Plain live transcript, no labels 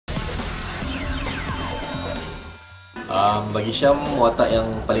Bagi Syam, watak yang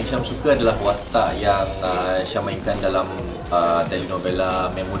paling Syam suka adalah watak yang Syam mainkan dalam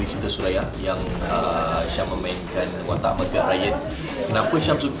telenovela Memori Cinta Suraya yang Syam memainkan watak Megat Ryan. Kenapa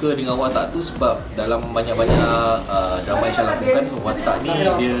Syam suka dengan watak tu? Sebab dalam banyak-banyak drama yang Syam lakukan, watak ni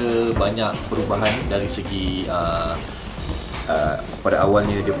dia banyak perubahan dari segi pada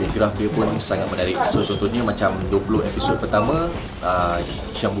awalnya dia punya graf dia pun sangat menarik. So contohnya macam 20 episod pertama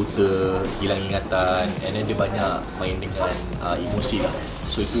Syam buta, hilang ingatan, and then dia banyak main dengan emosi lah.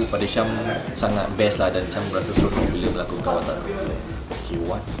 So itu pada Syam sangat best lah, dan Syam merasa seronok bila melakukan watak tu. Okay,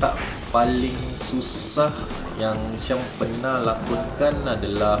 watak paling susah yang Syam pernah lakukan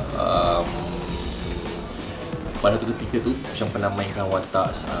adalah pada satu ketika tu Syam pernah mainkan watak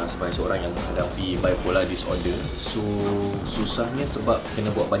sebagai seorang yang menghadapi bipolar disorder. So susahnya sebab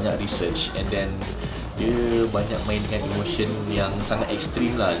kena buat banyak research, and then dia banyak main dengan emotion yang sangat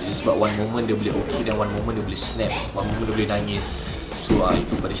ekstrim lah. Jadi sebab one moment dia boleh okay, dan one moment dia boleh snap, one moment dia boleh nangis. So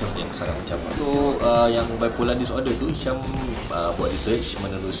itu pada Syam yang sangat mencabar. So yang bipolar disorder tu Syam buat research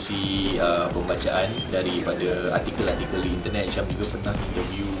menerusi pembacaan daripada artikel-artikel di internet. Syam juga pernah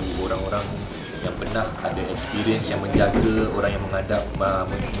interview orang-orang yang pernah ada experience yang menjaga orang yang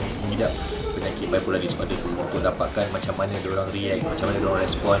mengidap penyakit bipolar disorder tu, untuk dapatkan macam mana diorang react, macam mana diorang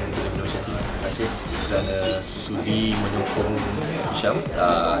respon benda-benda macam tu. Terima kasih kerana sudi menyokong Hisyam,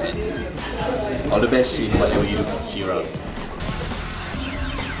 and all the best in whatever you do. See you around.